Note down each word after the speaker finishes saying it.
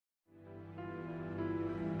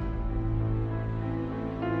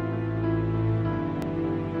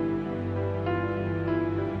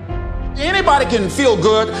Anybody can feel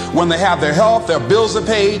good when they have their health, their bills are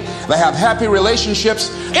paid, they have happy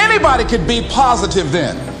relationships. Anybody could be positive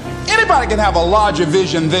then. Anybody can have a larger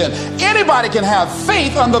vision then. Anybody can have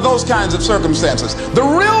faith under those kinds of circumstances. The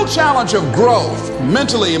real challenge of growth,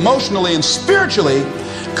 mentally, emotionally, and spiritually,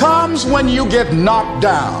 comes when you get knocked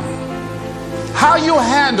down. How you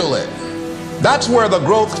handle it, that's where the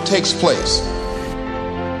growth takes place.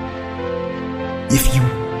 If you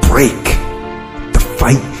break, the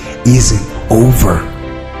fight isn't over.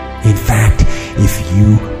 In fact, if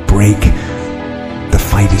you break, the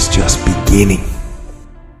fight is just beginning.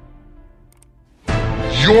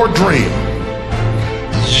 Your dream,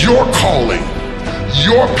 your calling,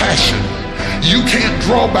 your passion. You can't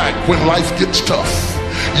draw back when life gets tough.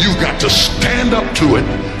 You've got to stand up to it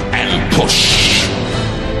and push.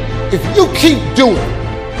 If you keep doing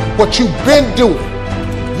what you've been doing,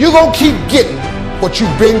 you're going to keep getting what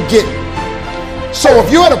you've been getting. So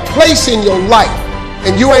if you're at a place in your life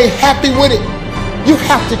and you ain't happy with it, you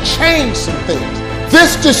have to change some things.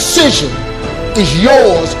 This decision is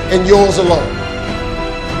yours and yours alone.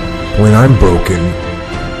 When I'm broken,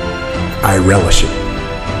 I relish it.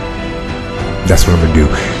 That's what I'm going to do.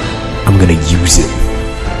 I'm going to use it.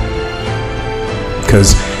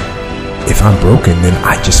 Because if I'm broken, then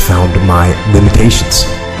I just found my limitations.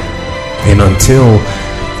 And until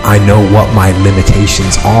I know what my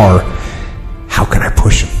limitations are, how can I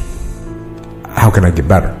push them? How can I get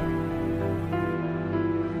better?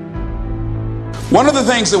 One of the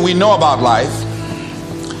things that we know about life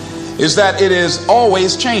is that it is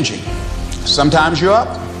always changing. Sometimes you're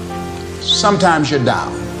up, sometimes you're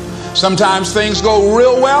down. Sometimes things go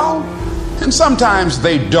real well, and sometimes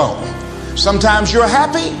they don't. Sometimes you're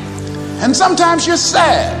happy, and sometimes you're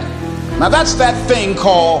sad. Now that's that thing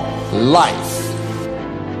called life.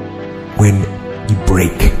 When you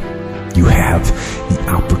break, you have the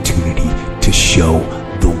opportunity to show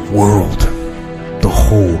the world, the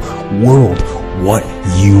whole world, what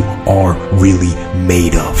you are really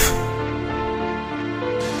made of.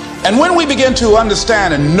 And when we begin to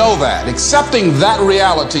understand and know that, accepting that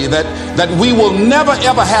reality that we will never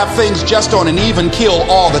ever have things just on an even keel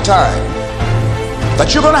all the time,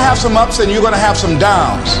 that you're going to have some ups and you're going to have some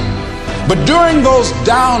downs, but during those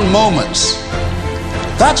down moments,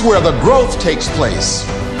 that's where the growth takes place.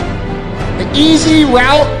 The easy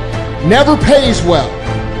route never pays well.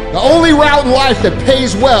 The only route in life that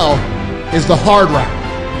pays well is the hard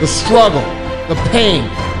route, the struggle, the pain,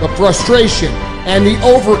 the frustration, and the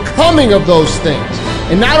overcoming of those things.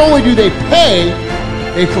 And not only do they pay,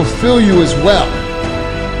 they fulfill you as well.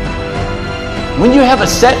 When you have a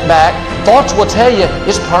setback, thoughts will tell you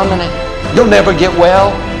it's permanent. You'll never get well.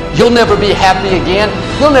 You'll never be happy again.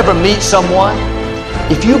 You'll never meet someone.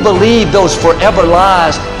 If you believe those forever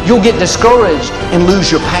lies, you'll get discouraged and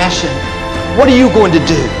lose your passion. What are you going to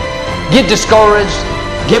do? Get discouraged?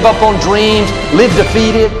 Give up on dreams? Live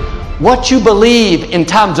defeated? What you believe in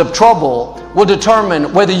times of trouble will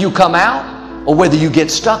determine whether you come out or whether you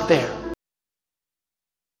get stuck there.